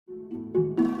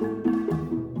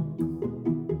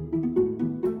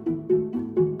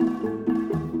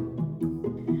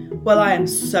Well, I am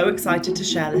so excited to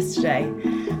share this today.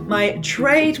 My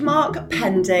trademark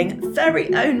pending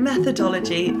very own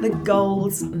methodology, the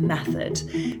GOALS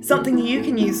method. Something you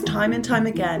can use time and time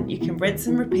again. You can rinse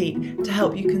and repeat to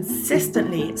help you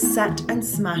consistently set and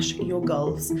smash your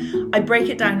goals. I break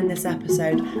it down in this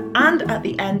episode, and at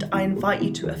the end I invite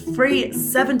you to a free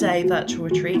 7-day virtual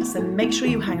retreat, so make sure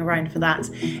you hang around for that.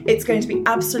 It's going to be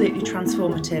absolutely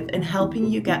transformative in helping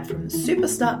you get from super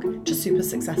stuck to super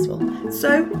successful.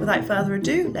 So without further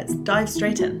ado, let's dive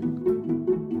straight in.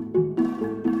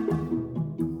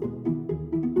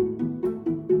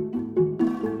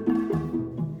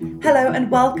 Hello and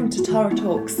welcome to Tara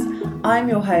Talks. I'm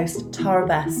your host, Tara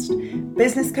Best,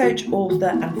 business coach, author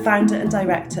and founder and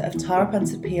director of Tara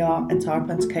Punter PR and Tara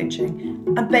Punter Coaching,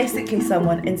 and basically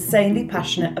someone insanely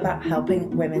passionate about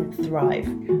helping women thrive.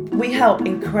 We help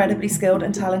incredibly skilled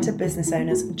and talented business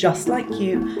owners just like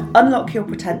you unlock your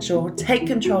potential, take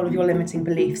control of your limiting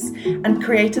beliefs, and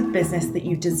create a business that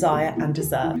you desire and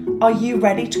deserve. Are you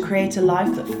ready to create a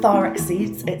life that far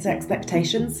exceeds its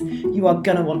expectations? You are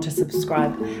going to want to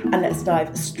subscribe, and let's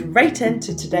dive straight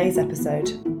into today's episode.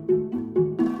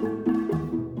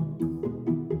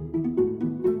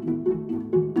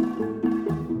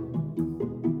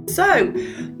 So,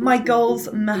 my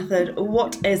goals method,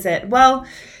 what is it? Well,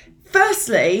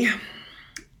 firstly,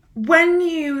 when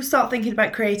you start thinking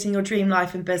about creating your dream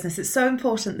life and business, it's so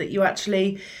important that you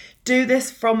actually do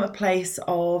this from a place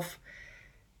of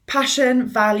passion,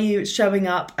 value, showing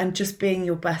up and just being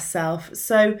your best self.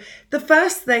 So the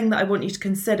first thing that I want you to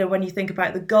consider when you think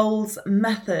about the goals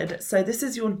method, so this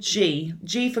is your G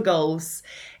for goals,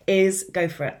 is go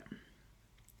for it.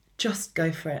 Just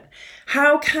go for it.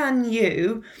 How can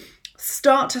you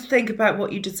start to think about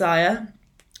what you desire?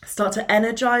 Start to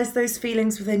energize those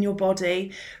feelings within your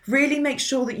body. Really make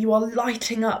sure that you are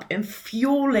lighting up and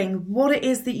fueling what it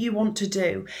is that you want to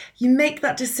do. You make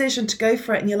that decision to go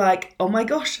for it and you're like, oh my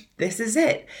gosh, this is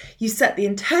it. You set the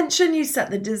intention, you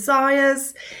set the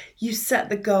desires, you set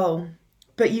the goal,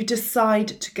 but you decide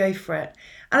to go for it.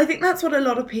 And I think that's what a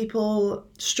lot of people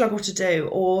struggle to do,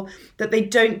 or that they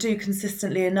don't do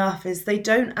consistently enough, is they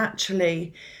don't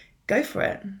actually go for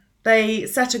it. They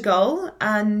set a goal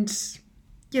and,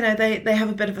 you know, they have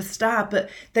a bit of a stab, but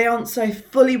they aren't so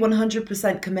fully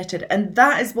 100% committed. And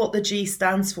that is what the G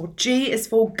stands for. G is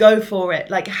for go for it.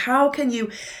 Like, how can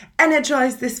you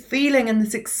energize this feeling and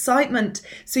this excitement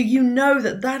so you know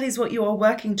that that is what you are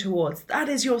working towards? That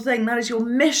is your thing. That is your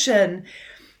mission.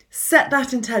 Set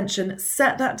that intention,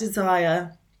 set that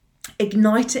desire,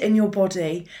 ignite it in your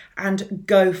body and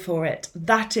go for it.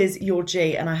 That is your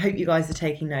G, and I hope you guys are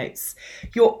taking notes.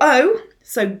 Your O,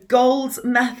 so goals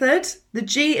method, the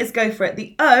G is go for it.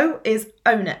 The O is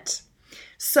own it.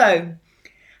 So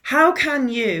how can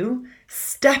you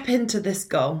step into this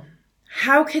goal?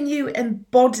 How can you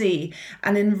embody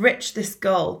and enrich this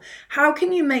goal? How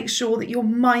can you make sure that your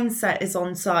mindset is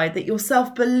on side, that your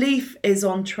self-belief is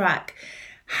on track?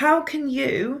 How can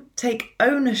you take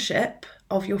ownership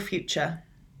of your future?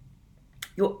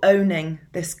 You're owning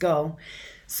this goal.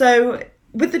 So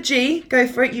with the G, go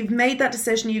for it. You've made that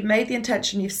decision. You've made the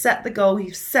intention. You've set the goal.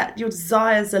 You've set your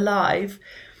desires alive.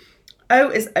 O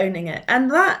is owning it. And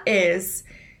that is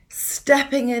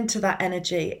stepping into that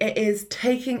energy. It is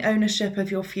taking ownership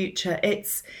of your future.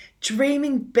 It's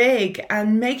dreaming big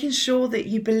and making sure that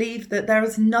you believe that there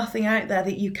is nothing out there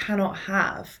that you cannot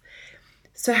have.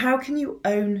 So how can you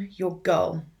own your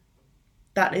goal?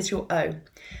 That is your O.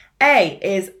 A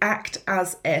is act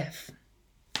as if.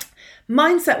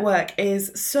 Mindset work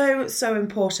is so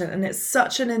important, and it's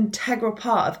such an integral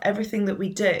part of everything that we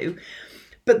do.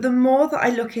 But the more that I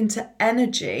look into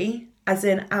energy, as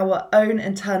in our own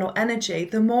internal energy,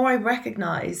 the more I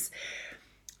recognize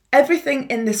everything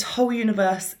in this whole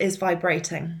universe is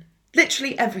vibrating.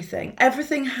 Literally everything.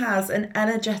 Everything has an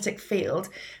energetic field,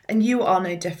 and you are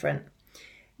no different.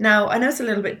 Now, I know it's a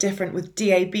little bit different with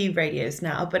DAB radios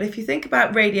now, but if you think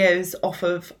about radios off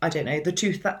of, I don't know, the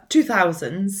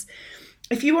 2000s,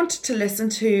 if you wanted to listen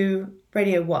to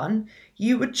Radio 1,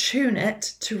 you would tune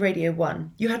it to Radio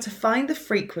 1. You had to find the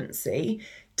frequency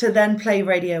to then play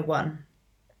Radio 1.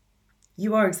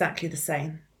 You are exactly the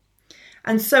same.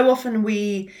 And so often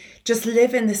we just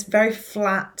live in this very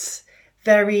flat,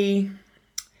 very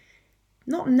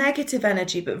not negative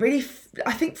energy, but really,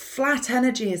 I think flat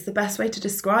energy is the best way to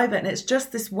describe it. And it's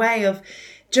just this way of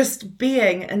just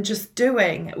being and just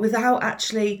doing without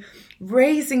actually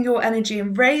raising your energy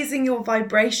and raising your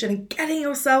vibration and getting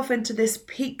yourself into this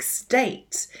peak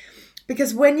state.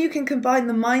 Because when you can combine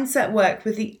the mindset work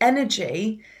with the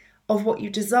energy of what you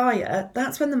desire,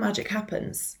 that's when the magic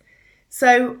happens.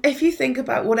 So if you think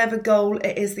about whatever goal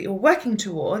it is that you're working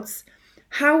towards,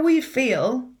 how will you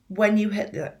feel when you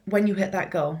hit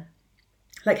that goal?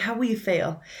 Like, how will you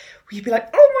feel? Will you be like,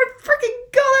 oh my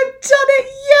freaking God, I've done it,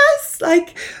 yes!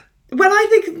 Like, when I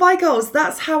think of my goals,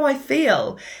 that's how I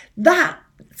feel. That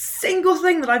single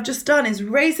thing that I've just done is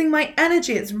raising my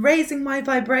energy, it's raising my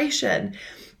vibration.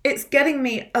 It's getting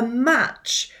me a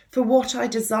match for what I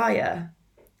desire.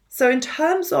 So in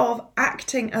terms of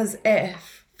acting as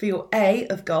if, for your A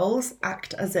of goals,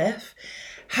 act as if,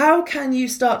 how can you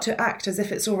start to act as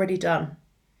if it's already done?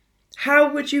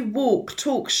 How would you walk,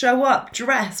 talk, show up,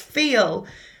 dress, feel?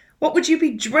 What would you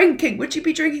be drinking? Would you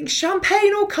be drinking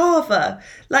champagne or cava?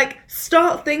 Like,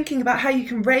 start thinking about how you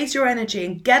can raise your energy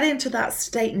and get into that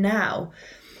state now.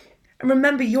 And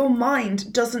remember, your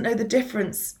mind doesn't know the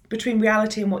difference between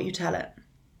reality and what you tell it.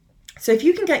 So if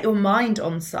you can get your mind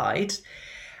on side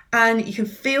and you can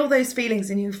feel those feelings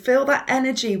and you feel that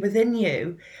energy within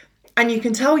you, and you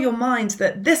can tell your mind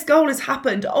that this goal has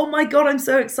happened, oh my God, I'm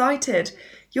so excited.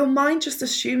 Your mind just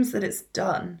assumes that it's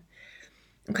done.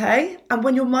 Okay? And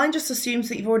when your mind just assumes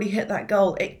that you've already hit that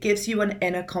goal, it gives you an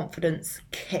inner confidence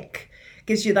kick. It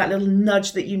gives you that little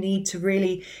nudge that you need to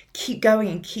really keep going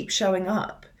and keep showing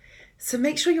up. So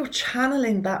make sure you're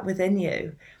channeling that within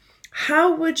you.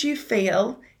 How would you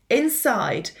feel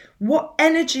inside? What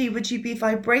energy would you be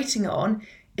vibrating on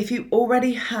if you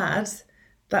already had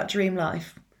that dream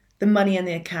life? The money in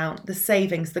the account, the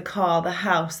savings, the car, the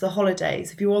house, the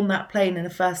holidays, if you're on that plane in a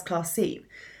first class seat.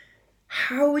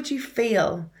 How would you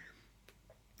feel?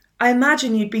 I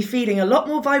imagine you'd be feeling a lot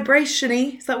more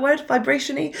vibration-y. Is that word?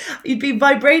 Vibration-y? You'd be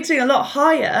vibrating a lot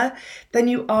higher than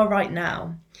you are right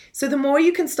now. So the more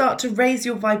you can start to raise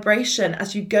your vibration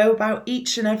as you go about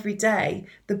each and every day,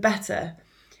 the better.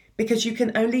 Because you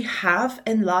can only have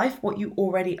in life what you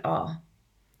already are.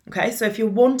 Okay, so if you're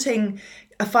wanting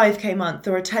a 5K month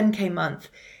or a 10K month,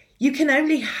 you can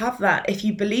only have that if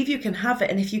you believe you can have it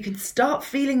and if you can start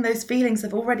feeling those feelings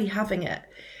of already having it.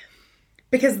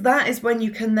 Because that is when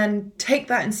you can then take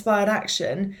that inspired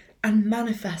action and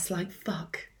manifest like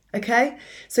fuck. Okay,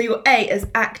 so your A is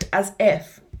act as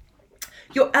if.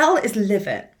 Your L is live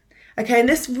it. Okay, and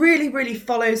this really, really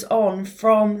follows on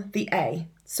from the A.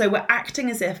 So we're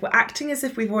acting as if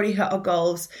we've already hit our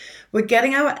goals. We're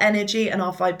getting our energy and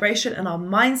our vibration and our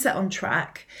mindset on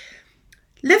track.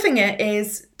 Living it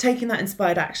is taking that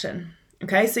inspired action.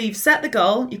 Okay, so you've set the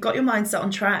goal, you've got your mindset on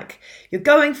track, you're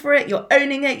going for it, you're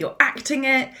owning it, you're acting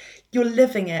it, you're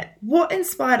living it. What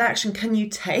inspired action can you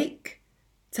take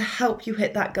to help you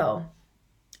hit that goal?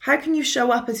 How can you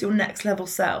show up as your next level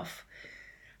self?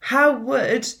 How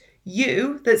would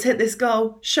you that's hit this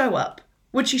goal show up?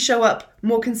 Would she show up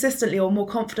more consistently or more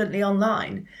confidently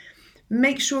online?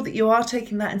 Make sure that you are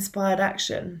taking that inspired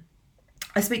action.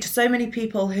 I speak to so many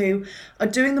people who are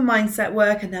doing the mindset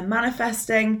work and they're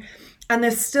manifesting, and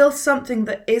there's still something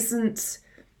that isn't,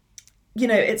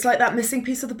 it's like that missing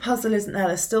piece of the puzzle, isn't there?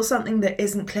 There's still something that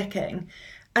isn't clicking.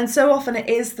 And so often it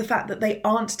is the fact that they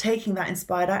aren't taking that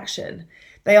inspired action.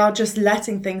 They are just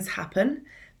letting things happen.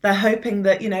 They're hoping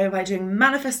that, by doing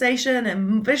manifestation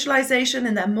and visualization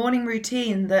in their morning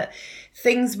routine, that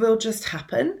things will just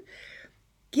happen.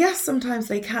 Yes, sometimes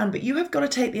they can, but you have got to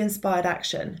take the inspired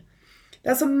action.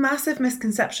 That's a massive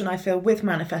misconception, I feel, with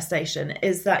manifestation,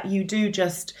 is that you do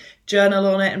just journal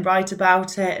on it and write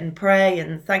about it and pray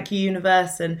and thank you,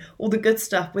 universe, and all the good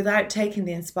stuff without taking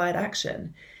the inspired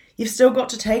action. You've still got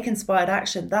to take inspired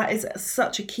action. That is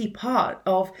such a key part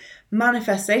of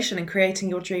manifestation and creating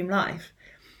your dream life.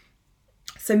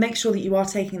 So make sure that you are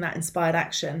taking that inspired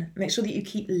action. Make sure that you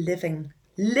keep living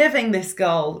this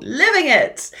goal, living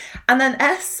it. And then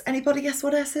S, anybody guess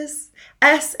what S is?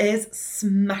 S is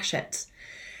smash it.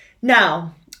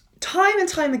 Now, time and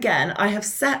time again, I have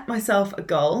set myself a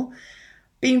goal,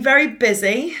 been very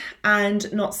busy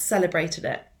and not celebrated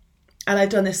it. And I've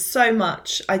done this so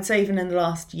much, I'd say even in the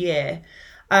last year.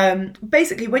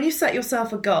 Basically, when you set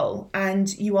yourself a goal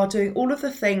and you are doing all of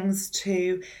the things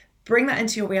to bring that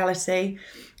into your reality,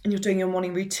 and you're doing your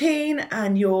morning routine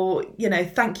and you're,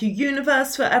 thank you,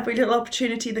 universe, for every little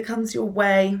opportunity that comes your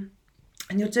way,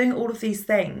 and you're doing all of these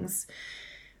things.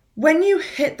 When you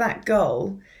hit that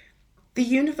goal, the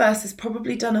universe has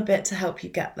probably done a bit to help you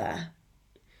get there.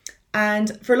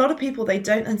 And for a lot of people, they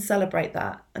don't then celebrate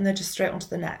that and they're just straight on to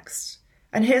the next.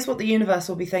 And here's what the universe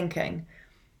will be thinking.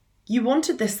 You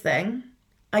wanted this thing.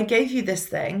 I gave you this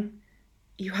thing.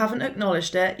 You haven't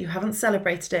acknowledged it. You haven't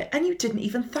celebrated it. And you didn't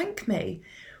even thank me,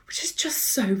 which is just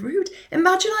so rude.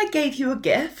 Imagine I gave you a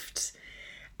gift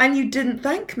and you didn't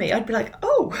thank me. I'd be like,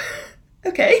 oh,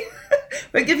 okay,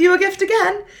 won't give you a gift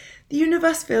again. The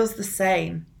universe feels the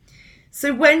same.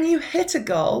 So when you hit a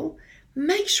goal,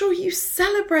 make sure you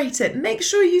celebrate it. Make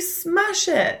sure you smash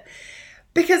it.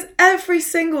 Because every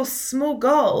single small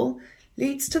goal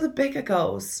leads to the bigger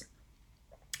goals.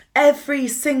 Every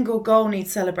single goal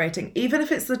needs celebrating, even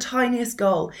if it's the tiniest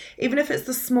goal, even if it's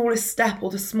the smallest step or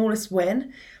the smallest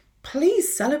win,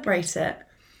 please celebrate it.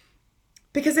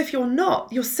 Because if you're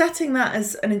not, you're setting that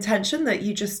as an intention that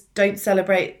you just don't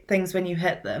celebrate things when you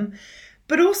hit them.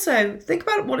 But also think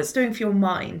about what it's doing for your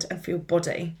mind and for your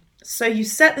body. So you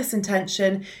set this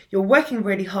intention, you're working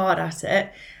really hard at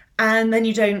it, and then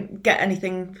you don't get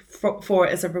anything for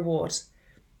it as a reward.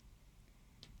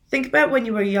 Think about when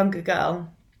you were a younger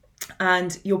girl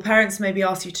and your parents maybe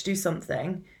asked you to do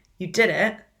something, you did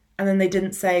it, and then they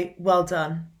didn't say, well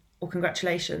done, or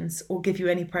congratulations, or give you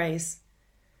any praise.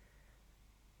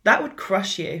 That would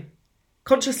crush you.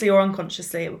 Consciously or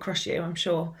unconsciously, it would crush you, I'm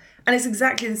sure. And it's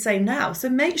exactly the same now. So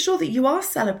make sure that you are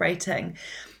celebrating.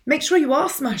 Make sure you are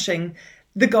smashing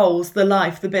the goals, the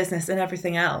life, the business, and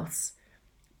everything else.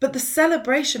 But the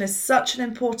celebration is such an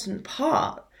important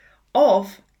part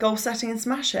of goal setting and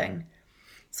smashing.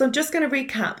 So I'm just going to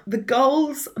recap. The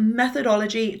goals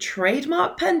methodology,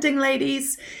 trademark pending,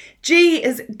 ladies. G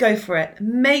is go for it.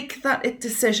 Make that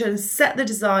decision, set the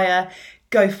desire,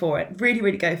 go for it. Really,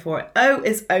 really go for it. O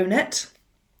is own it.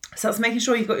 So that's making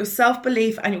sure you've got your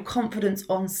self-belief and your confidence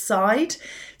on side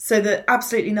so that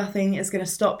absolutely nothing is going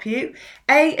to stop you.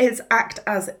 A is act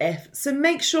as if. So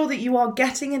make sure that you are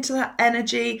getting into that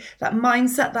energy, that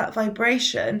mindset, that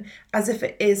vibration as if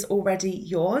it is already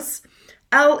yours.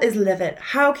 L is live it.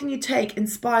 How can you take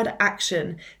inspired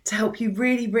action to help you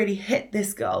really, really hit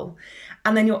this goal?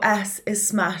 And then your S is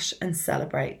smash and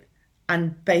celebrate.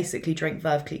 And basically drink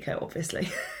Veuve Clicquot, obviously.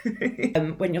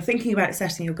 When you're thinking about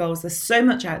setting your goals, there's so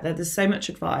much out there. There's so much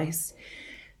advice.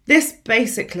 This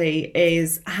basically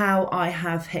is how I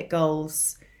have hit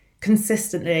goals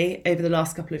consistently over the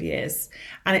last couple of years.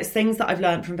 And it's things that I've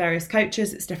learned from various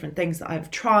coaches. It's different things that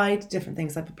I've tried, different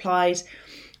things I've applied.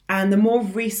 And the more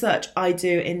research I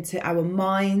do into our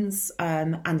minds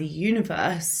and the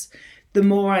universe, the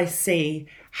more I see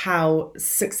how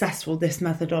successful this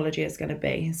methodology is going to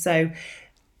be. So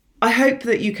I hope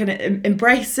that you can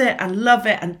embrace it and love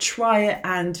it and try it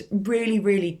and really,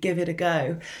 really give it a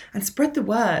go and spread the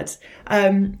word.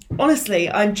 Honestly,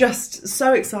 I'm just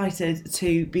so excited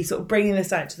to be sort of bringing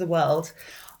this out to the world.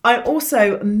 I'm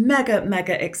also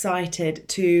mega excited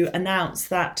to announce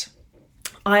that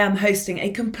I am hosting a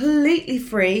completely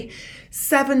free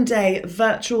 7-day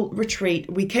virtual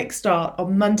retreat. We kickstart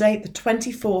on Monday, the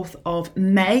 24th of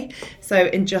May. So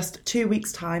in just 2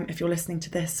 weeks' time, if you're listening to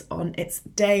this on its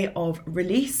day of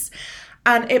release.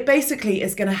 And it basically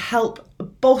is going to help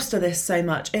bolster this so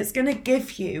much. It's going to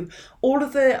give you all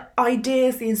of the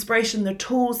ideas, the inspiration, the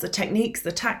tools, the techniques,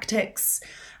 the tactics,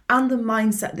 and the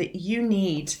mindset that you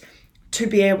need to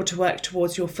be able to work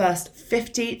towards your first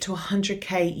 50 to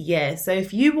 100k year. So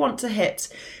if you want to hit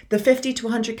the 50 to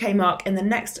 100k mark in the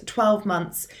next 12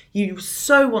 months, you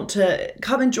so want to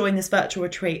come and join this virtual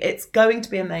retreat. It's going to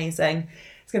be amazing.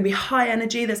 It's going to be high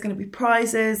energy. There's going to be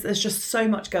prizes. There's just so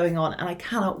much going on and I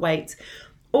cannot wait.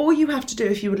 All you have to do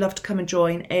if you would love to come and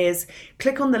join is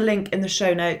click on the link in the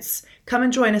show notes. Come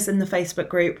and join us in the Facebook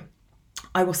group.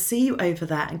 I will see you over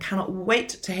there and cannot wait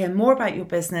to hear more about your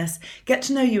business, get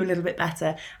to know you a little bit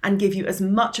better, and give you as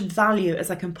much value as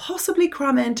I can possibly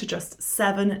cram into just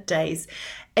 7 days.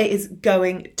 It is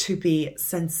going to be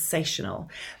sensational.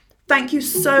 Thank you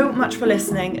so much for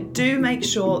listening. Do make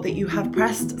sure that you have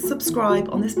pressed subscribe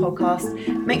on this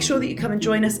podcast. Make sure that you come and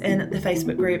join us in the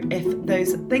Facebook group if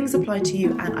those things apply to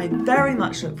you. And I very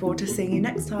much look forward to seeing you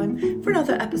next time for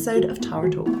another episode of Tara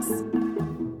Talks.